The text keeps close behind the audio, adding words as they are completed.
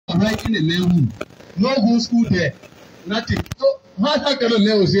right in the neighborhood. No good school there. Nothing. So how can a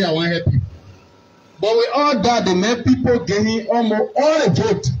man say I want to help you? But with all that, they made people getting almost all the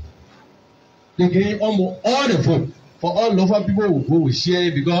vote. They getting almost all the vote. For all Lofa people who will share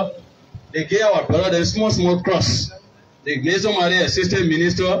it because they gave our brother the small cross. They gave somebody assistant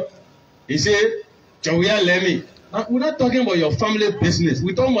minister. He said, Jawia Lemi. We're not talking about your family business.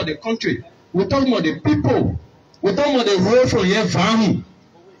 We're talking about the country. We're talking about the people. We're talking about the road from here, Vani.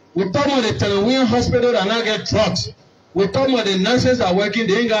 We're talking about the Telewian hospital that now get drugs. We're talking about the nurses that are working,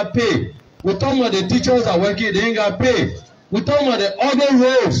 they ain't got paid. We're talking about the teachers that are working, they ain't got paid. We're talking about the other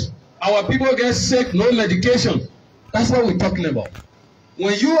roads. Our people get sick, no medication. That's what we're talking about.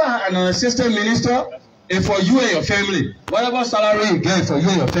 When you are an assistant minister, and for you and your family, whatever salary you get for you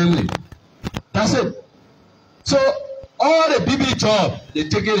and your family, that's it. So all the BB job, they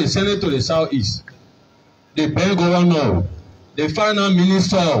take it, they send it to the southeast. The bank governor, the finance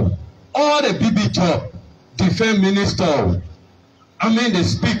minister, all the BB job, defense minister, the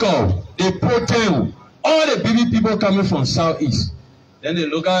speaker, the pro tem, all the BB people coming from southeast. Then they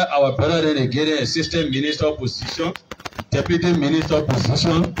look at our brother, then they get an assistant minister position, deputy minister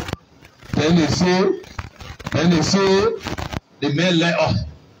position. Then they say, the man let us.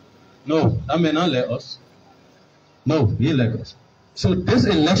 No, that may not let us. No, he let us. So this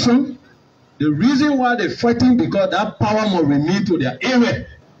election, the reason why they're fighting because that power must remain to their area.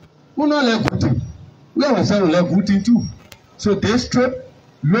 We not let voting. We ourselves let voting too. So this trip,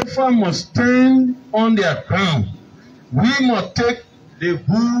 Lofa must stand on their ground. We must take the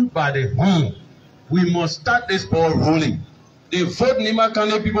bull by the horn. We must start this ball rolling. The vote Nima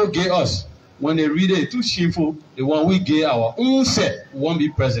Kane people gave us, when they read it, it's too shameful. The one we gave our own set won't be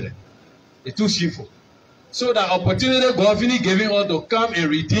president. It's too shameful. So the opportunity God giving us to come and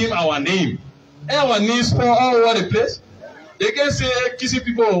redeem our name. And our name spread all over the place. They can say Kisi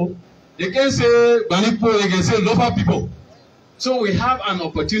people, they can say Banipo, they can say Lofa people. So we have an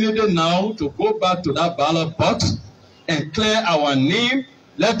opportunity now to go back to that ballot box and clear our name.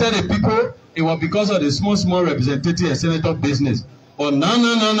 Let the people, it was because of the small representative and senator business. But no.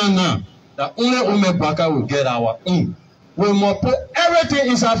 The only Ume Baka will get our own. We must put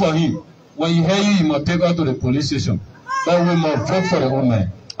everything inside for him. When you hear you must take her to the police station. But we must vote for the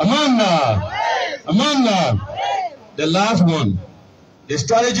Ume. Amanda! The last one. The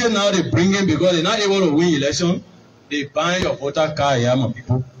strategy now they bring in because they're not able to win election. They buy your voter card here, my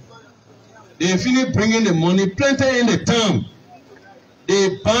people. They finish bringing the money, plenty in the town.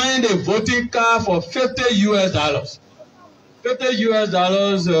 They buy the voting card for $50 US.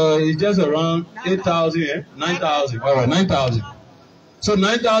 $50 is just around 8,000, 9,000. All right, 9,000. So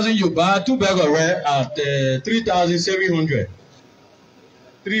 9,000 you buy 2 bags of red at 3,700.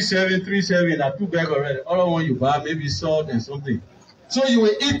 3,737 that 2 bags of red. The other one you buy maybe salt and something. So you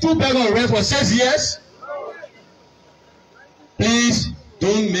will eat 2 bags of red for 6 years. Please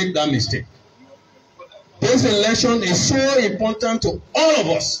don't make that mistake. This election is so important to all of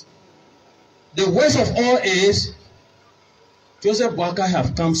us. The worst of all is Joseph Boakai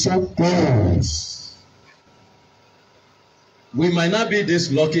have come so close. We might not be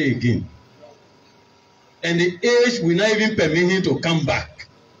this lucky again. And the age will not even permit him to come back.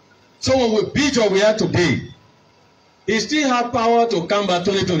 So when we beat what we are today, he still have power to come back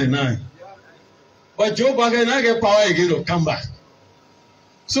 2029. But Joe Boakai not get power again to come back.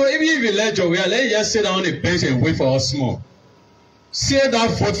 So even if you let Joe, let's just sit down on the bench and wait for us small. Save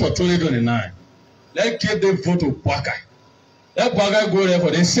that vote for 2029. Let's give the vote to Boakai. Let Boakai go there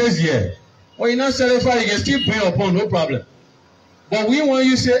for the 6 years. When you not certified, you can still bring upon, no problem. But we want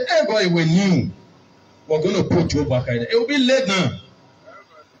you to say, hey God, we knew we're going to put Joe Boakai there. It will be late now.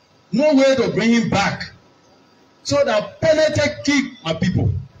 No way to bring him back. So that penalty kick, my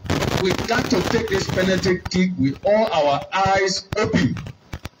people, we got to take this penalty kick with all our eyes open.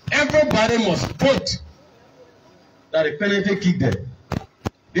 Everybody must vote that the penalty kick there.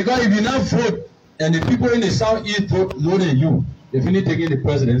 Because if you not vote, and the people in the southeast vote more than you, they finish taking the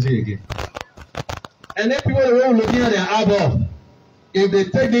presidency again. And then people are looking at their eyeball. If they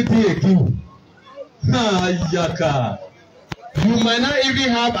take the thing again, you might not even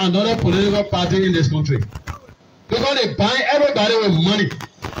have another political party in this country. Because they buy everybody with money.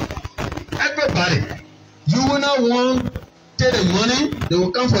 Everybody. You will not want to take the money, they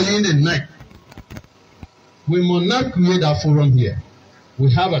will come for you in the night. We must not create that forum here.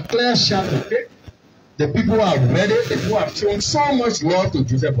 We have a clear shot to take. The people are ready. The people have shown so much love to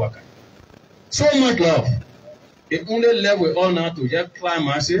Joseph Boakai. So much love. It only left with all now to just climb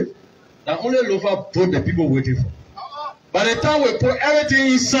massive. That only Lofa vote the people waiting for. By the time we put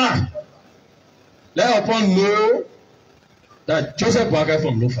everything inside, let upon know that Joseph Boakai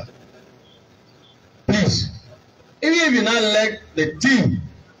from Lofa. Please, even if you not like the team,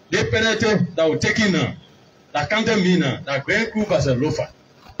 they penetrate that will take in now, that can't me now, that Grand Group as a Lofa.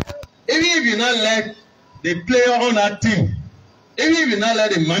 Even if you not like the player on that team, even if you not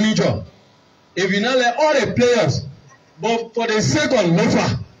like the manager, if you not like all the players, but for the sake of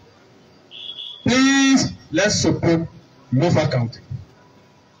Lofa, please let's support Lofa County.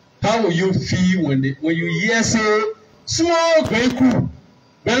 How will you feel when you hear say small Grand Group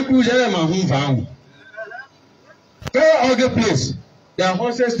just my home family? Very ugly place. Their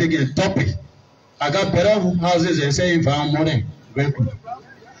houses they get topic. I got better houses and say found more than Grand Group.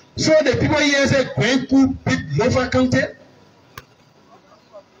 So the people here say Grand Group beat Lofa County.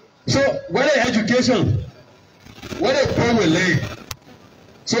 So where the education, where the poor will lay.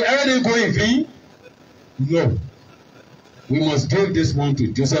 So everything going in vain? No. We must give this one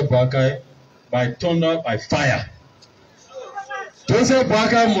to Joseph Boakai by thunder, by fire. Joseph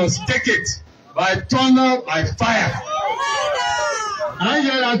Boakai must take it by thunder, by fire. I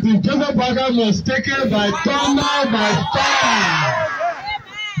hear that Joseph Boakai must take it by thunder, by fire.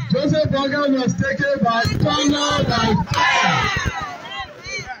 Joseph Boakai must take it by thunder, by fire.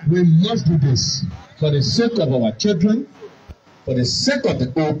 We must do this for the sake of our children, for the sake of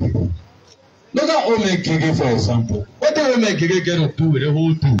the old people. Look at Ome Gigi, for example. What did Ome Gigi get to do with the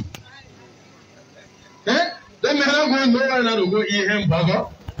whole thing? They may not go nowhere now to go eat hamburger.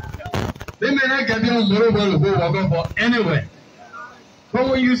 They may not get their motorable to go walk for anywhere. But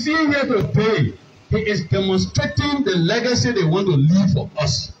when you see him here today, he is demonstrating the legacy they want to leave for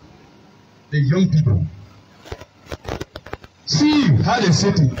us, the young people. See how they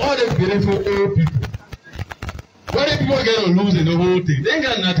sitting, all the beautiful old people. What do people get to lose in the whole thing? They ain't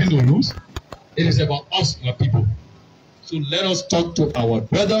got nothing to lose. It is about us, my people. So let us talk to our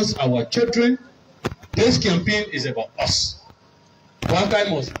brothers, our children. This campaign is about us. Boakai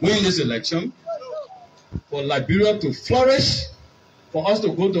must win this election for Liberia to flourish, for us to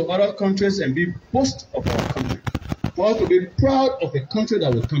go to other countries and be boast of our country, for us to be proud of the country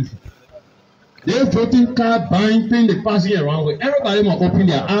that we come from. This voting card buying thing they passing around with, everybody must open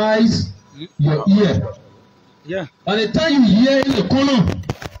their eyes, your ear. Yeah. By the time you hear in the corner,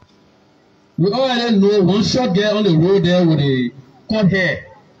 we already know one short girl on the road there with a cut hair.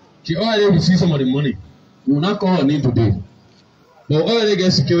 She already received some of the money. We will not call her name today. But we already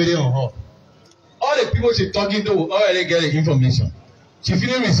get security on her. All the people she's talking to will already get the information. She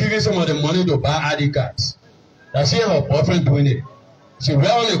finished receiving some of the money to buy ID cards. That she and her boyfriend doing it. She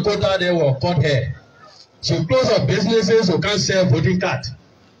wear on the coat out there with her cut hair. She close her businesses so can't sell voting card.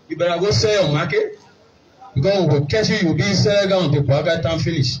 You better go sell your market. Because we will catch you, you'll be selling until Boakai time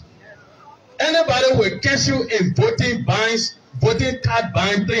finish. Anybody will catch you in voting card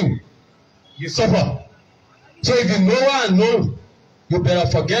buying thing, you suffer. So if you know what I know, you better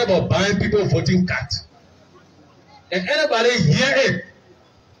forget about buying people voting cards. And anybody hear it,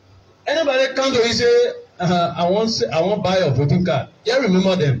 anybody come to you say, I want buy your voting card. Yeah,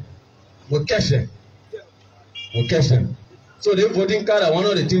 remember them. We'll catch them. We'll catch them. So the voting card are one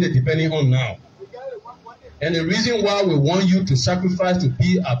of the things they're depending on now. And the reason why we want you to sacrifice to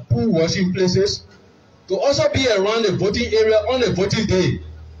be at pool washing places, to also be around the voting area on the voting day.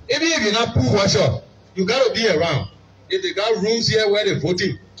 Even if you're not pool washer, you got to be around. If they got rooms here where they're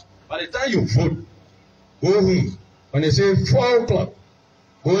voting, by the time you vote, go home. When they say 4 o'clock,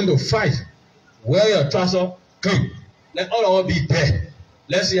 go into 5, wear your trouser, come. Let all of us be there.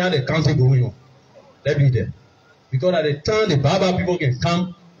 Let's see how the county going on. Let's be there. Because at the time, the Baba people can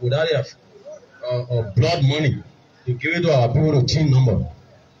come without their blood money to give it to our people to change number.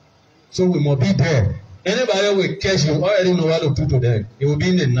 So we must be there. Anybody will catch you already know what to do to them. It will be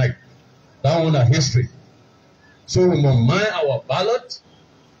in the night. That one is history. So we must mind our ballot.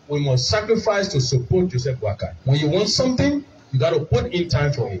 We must sacrifice to support Joseph Boakai. When you want something, you got to put in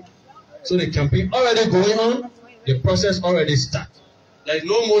time for it. So the campaign already going on, the process already started. There is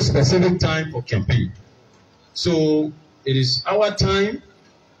no more specific time for campaign. So it is our time.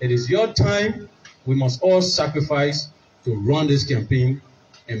 It is your time. We must all sacrifice to run this campaign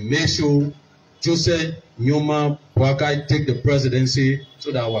and make sure Joseph Nyoma Boakai take the presidency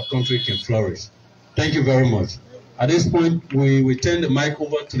so that our country can flourish. Thank you very much. At this point, we turn the mic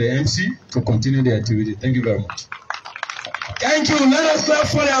over to the MC to continue the activity. Thank you very much. Thank you. Let us clap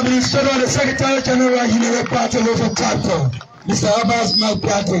for the Administrator, the Secretary General, United Party Lofa Chapter, Mr. Abbas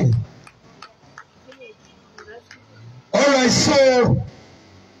Malpati. All right, so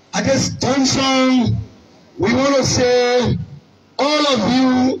at this junction, we want to say, all of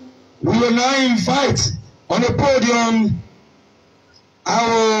you, we will now invite on the podium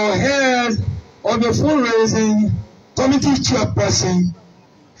our head of the fundraising committee chairperson,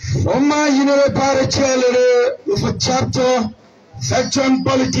 former United Party chairleader of a chapter, veteran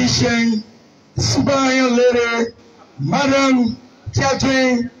politician, Subayan lady, Madam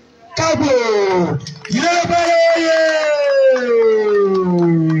Catherine Cabo. United Party, yay!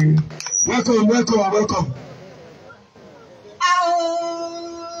 Welcome, welcome, welcome.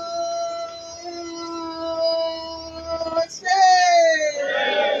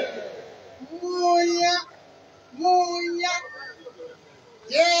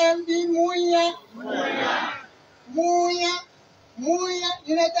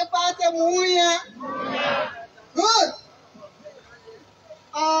 United Party, good.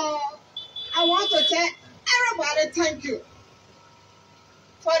 I want to tell everybody thank you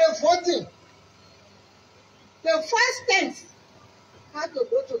for the voting. The first things have to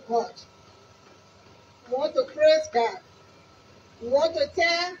go to God. We want to praise God. We want to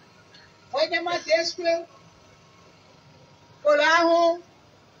tell Oyema District, Olahu,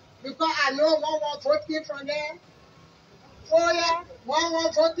 because I know one voting from there. Foya,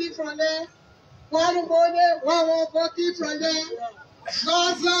 one voting from there. Kwarubode, one voting from there.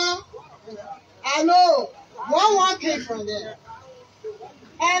 Gaza, I know one came from there.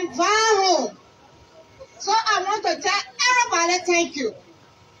 And Vaho. So I want to tell everybody thank you.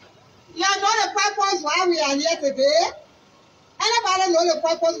 You know the purpose why we are here today? Anybody know the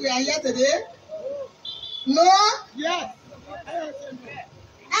purpose we are here today? No? Yes.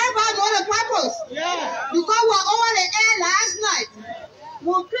 Everybody know the purpose? Yeah. Because we were over the air last night.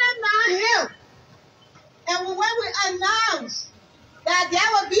 We came down here. And when we announced that there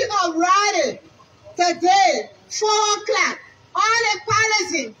will be a rally today, 4 o'clock, all the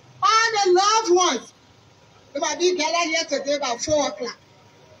policies, all the loved ones, they might be gathered here today by 4 o'clock.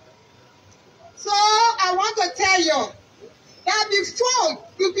 So I want to tell you that before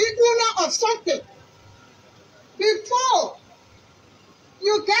you be owner of something, before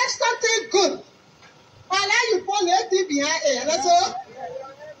you get something good, and then you put anything behind it, and that's all.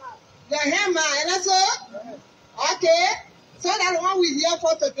 The hammer, and that's all. Okay? So that's what we're here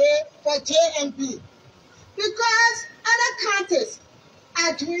for today for JMP. Because other countries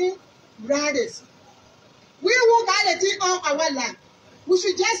are doing rallies. We won't got the thing on our land. We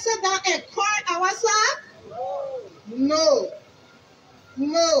should just sit down and cry ourselves? No.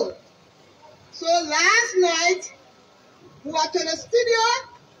 No. So last night, we were to the studio,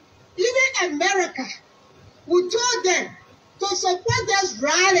 even America, we told them to support this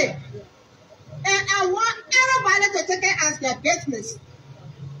rally. And I want everybody to take it as their business.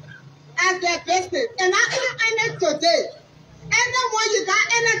 As their business. And I can't end it today. Anyone you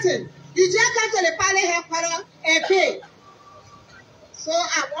got anything, you just come to the party headquarters and pay. So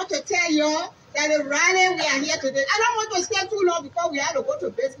I want to tell you that the rally we are here today. I don't want to stay too long because we have to go to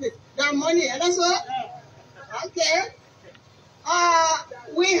business. That money, and that's all. Okay.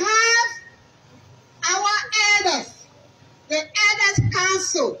 We have our elders, the Elders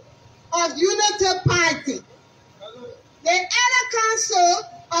Council of Unity Party. The Elder Council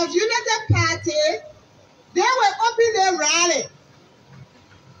of Unity Party, they will open their rally.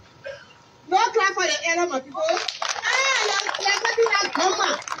 No clap for the elder, my people. You're getting that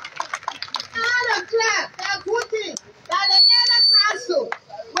comma. The clap, the good thing, that the Elder Council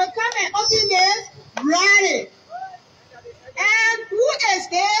will come and open this rally. And who is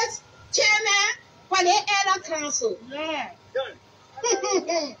this chairman for the Elder Council? Yeah. The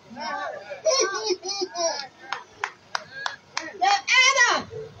Elder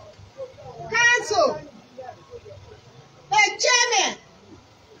Council, the chairman,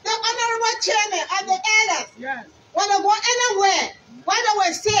 the honorable chairman of the elders, yes. When they go anywhere, what they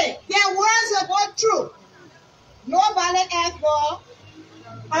will say, their words will go true. Nobody else but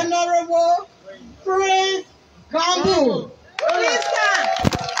Honorable Prince Gambu. Please stand.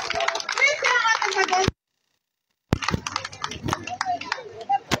 Please stand up and again.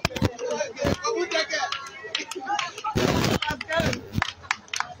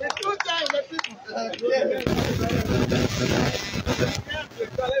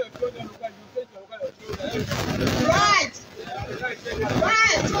 Right.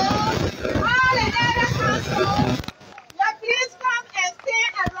 Right. So, all the other council, please come and stay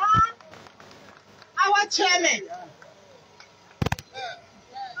around our chairman.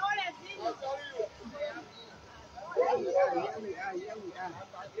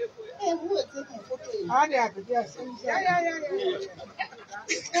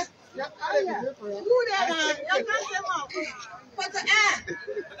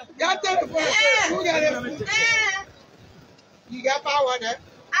 You got power there?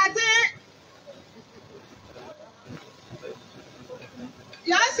 I did.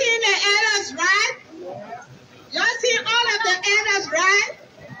 Y'all seen the elders, right? Y'all see all of the elders, right?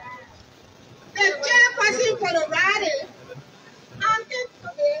 The chairperson for the rally. I'm into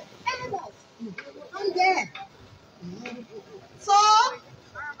the elders. I'm there. So,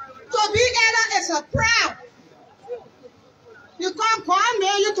 to be elder is a proud. You can't call me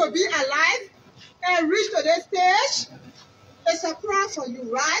you to be alive and reach to this stage. It's a proud for you,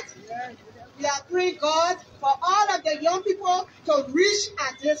 right? We are praying God for all of the young people to reach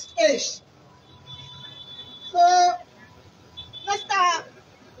at this age. So, Mr.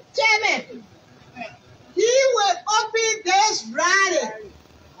 Chairman, he will open this rally.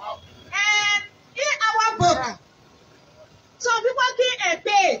 And in our book, some people can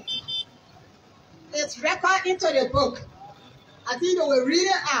pay. It's recorded into the book. I think they will read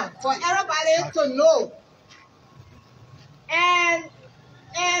it out for everybody to know. And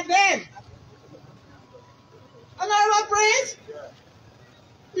then, Honorable Prince,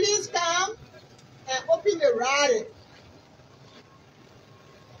 please come and open the rally.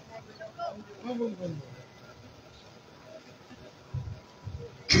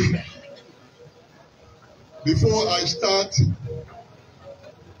 Before I start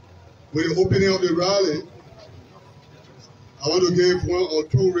with the opening of the rally, I want to give one or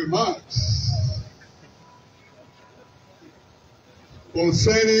two remarks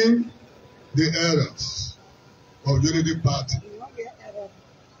concerning the elders of Unity Party.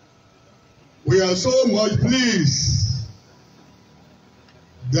 We are so much pleased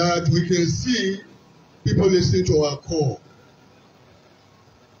that we can see people listening to our call.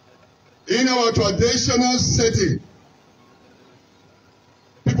 In our traditional setting,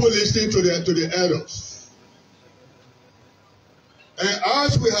 people listening to the elders. And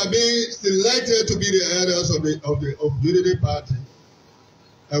as we have been selected to be the elders of Unity Party,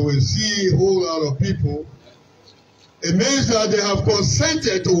 and we see a whole lot of people, it means that they have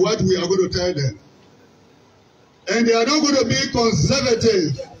consented to what we are going to tell them. And they are not going to be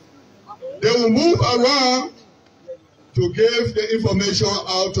conservative. They will move around to give the information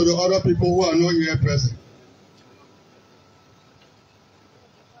out to the other people who are not here present.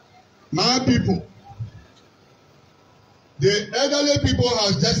 My people, the elderly people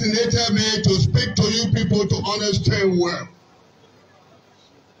has designated me to speak to you people to understand well.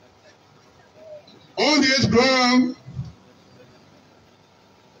 On this ground,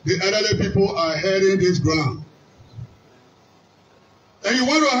 the elderly people are heading this ground. And you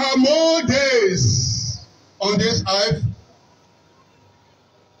want to have more days on this earth,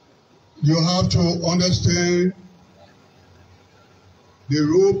 you have to understand the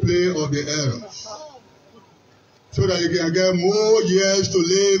role play of the elders so that you can get more years to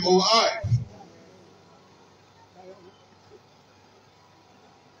live on earth.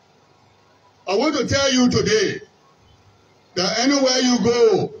 I want to tell you today that anywhere you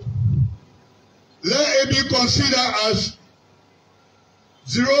go, let it be considered as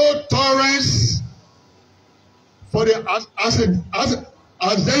zero tolerance for the ascendancy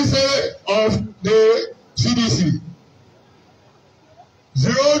of the CDC.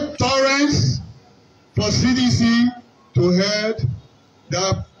 Zero tolerance for CDC to head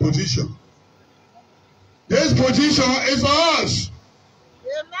that position. This position is ours.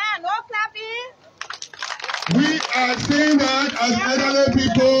 Amen. No clapping. We are saying that as elderly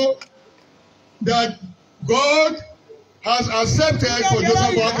people that God has accepted for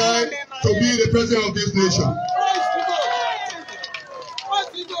Joseph Boakai to be the president of this nation.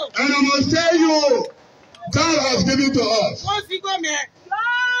 And I must tell you, God has given to us.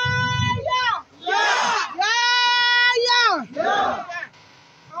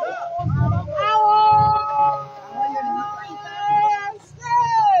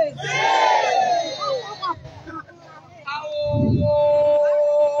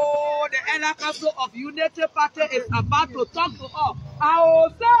 The Elder Council of Unity Party is about to talk to us. I will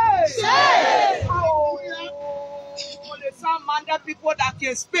say, the sound-minded people that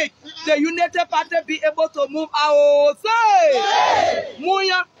can speak, the Unity Party be able to move. I will say,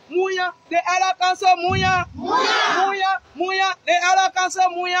 Muya, Muya, the Elder Council, Muya, Muya, Muya, the Elder Council,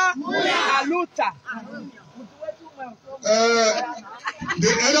 Muya, Aluta.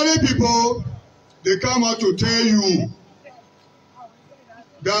 The elderly people, they come out to tell you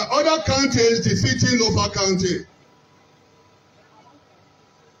that other counties defeating Lofa County.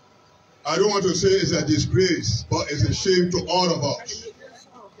 I don't want to say it's a disgrace, but it's a shame to all of us.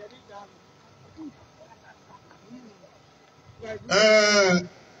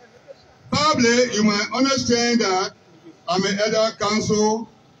 Probably you might understand that I'm an elder council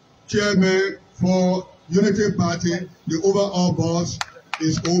chairman for Unity Party. The overall boss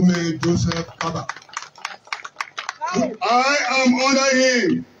is old man Joseph Kaba. I am under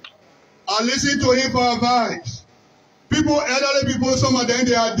him. I listen to him for advice. People, elderly people, some of them,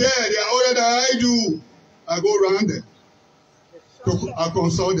 they are there. They are older than I do. I go around them. I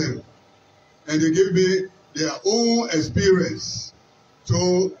consult them. And they give me their own experience.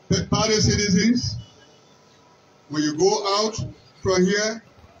 So, party citizens, when you go out from here,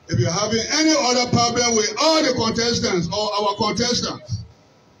 if you're having any other problem with all the contestants or our contestants,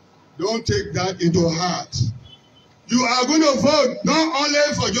 don't take that into heart. You are going to vote not only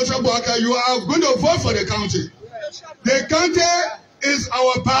for Joseph Boaka, you are going to vote for the county. The county is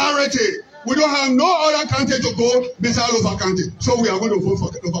our priority. We don't have no other county to go besides Lofa County. So we are going to vote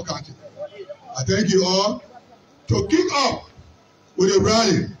for Lofa County. I thank you all to kick off with a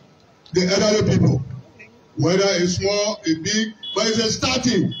rally, the elderly people. Whether it's small, it's big, but it's a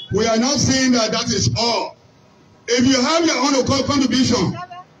starting. We are not saying that that is all. If you have your own contribution,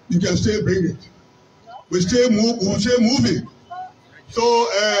 you can still bring it. We'll stay moving. So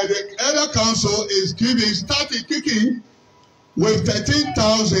the elder council is kicking with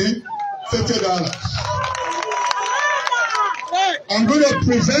 $13,050. I'm going to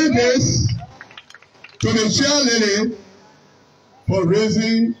present this to the chair lady for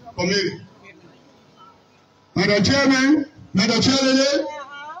raising committee. Madam Chairman, Madam Chair lady,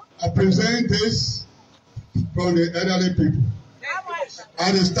 I present this from the elderly people.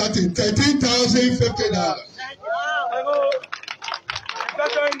 And it's starting $13,050.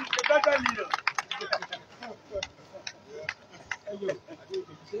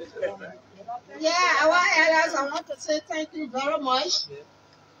 Yeah, our elders, I want to say thank you very much.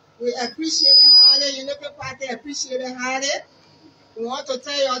 We appreciate it highly. Unity Party appreciate it highly. We want to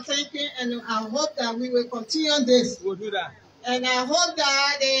tell you thank you, and I hope that we will continue this. We'll do that. And I hope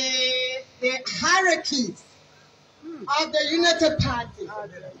that the hierarchies of the Unity Party,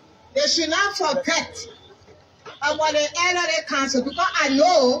 they should not forget about the elderly council, because I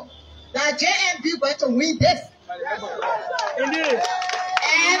know that JMB going to win this. Indeed.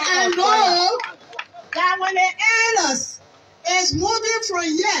 And I know that when the elders is moving from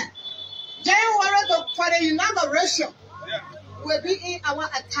here, January for the inauguration will be in our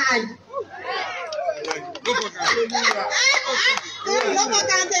attire.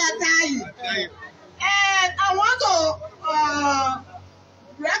 And I want to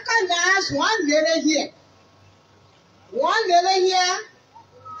recognize one lady here. One lady here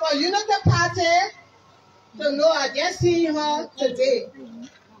for Unity Party to know I just seen her today.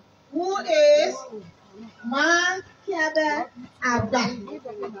 Who is Ma Kiabe Abba.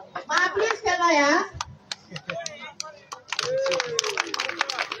 Ma, please come here.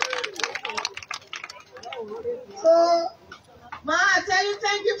 So, Ma, I tell you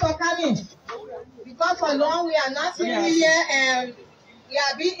thank you for coming. Because for long we are not sitting here, and we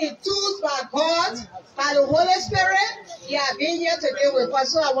are being enthused by God, by the Holy Spirit. You are being here today with us.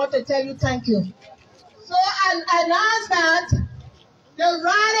 So I want to tell you thank you. So I announce that the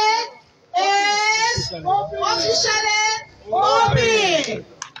rally is officially open.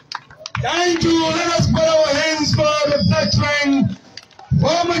 Thank you. Let us put our hands for the veteran,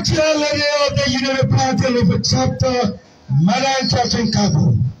 former chair lady of the Unity Party Lofa chapter, Madam Catherine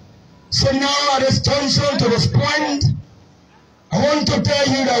Kabu. So now at this junction, to this point, I want to tell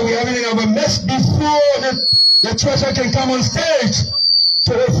you that we are having our mess before the treasurer can come on stage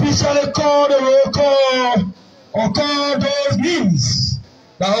to officially call the roll call or call those names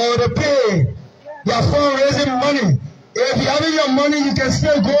that are to pay their fundraising money. If you have your money, you can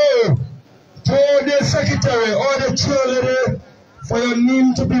still go to the secretary or the chair lady for your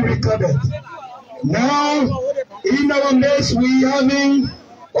name to be recorded. Now, in our midst, we are having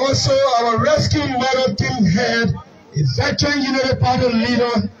also our rescue model team head, a veteran Unity Party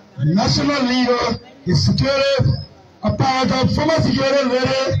leader, national leader, a security apparatus, former security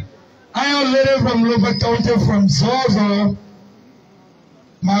lady, iron lady from Lofa County, from Zozo.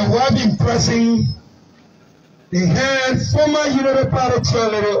 My wife impressing the head, former Unity Party chair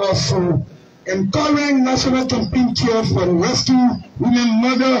lady also, and current national campaign chair for the rescue women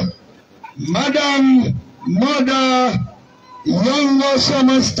mother, Mother Younger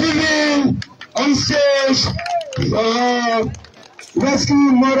Shaman Steven on stage. Rescue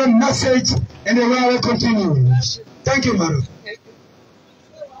mother message, and the rally continues. Thank you, madam.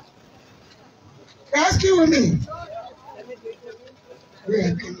 Rescue with me.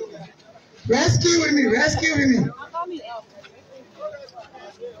 Rescue with me. Rescue with me.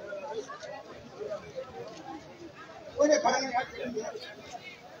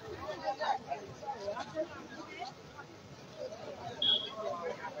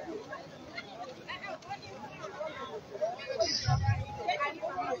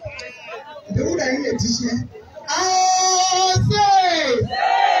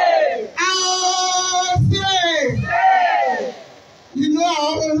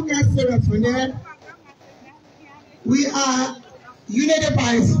 look at Sarah from there. We are United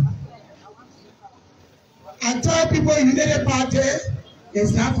Party. I tell people United Party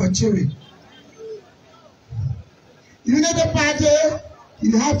is not for children. United Party,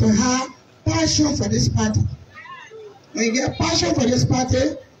 you have to have passion for this party. When you get passion for this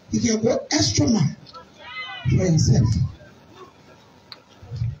party, you can go extra mile for yourself.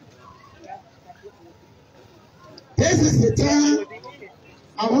 This is the time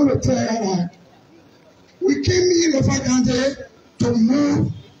I want to tell you that we came in Lofa County to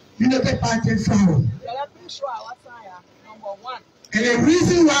move United Party forward. And the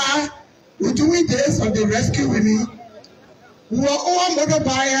reason why we're doing this of the rescue women, we were all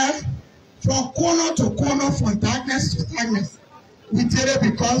motorbikers from corner to corner, from darkness to darkness. We did it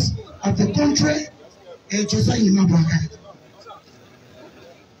because of the country and Joseph Imabaka.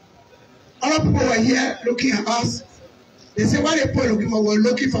 All people were here looking at us. They say, why they put looking for? We're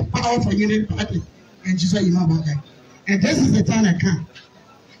looking for power for United Party and Joseph Imabaka. And this is the time I come.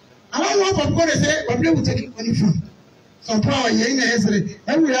 I don't want for people to say, but where we taking money from? Some power here in the yesterday.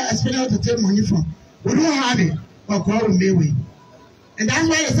 Everywhere I spend out to take money from. We don't have it, but God will make way. And that's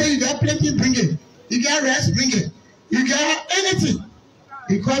why they say you got plenty, bring it. You got rest, bring it. You got anything.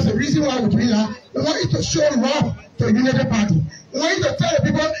 Because the reason why we're doing that, we want you to show love to United Party. We want you to tell the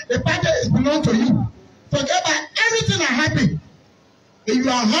people the party is belong to you. Forget about everything that happened. If you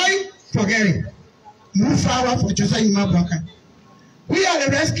are high, forget it. Move forward for Joseph Imabaka. We are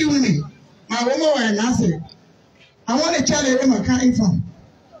the rescue women. My woman was announcing. I want to tell you where I'm coming from.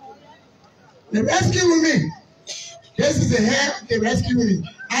 The rescue women. This is the head of the rescue women.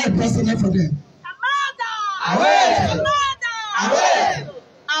 I am president for them. Away! Away!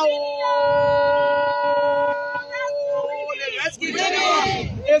 The rescue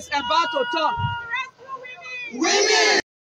women is about to talk. Women!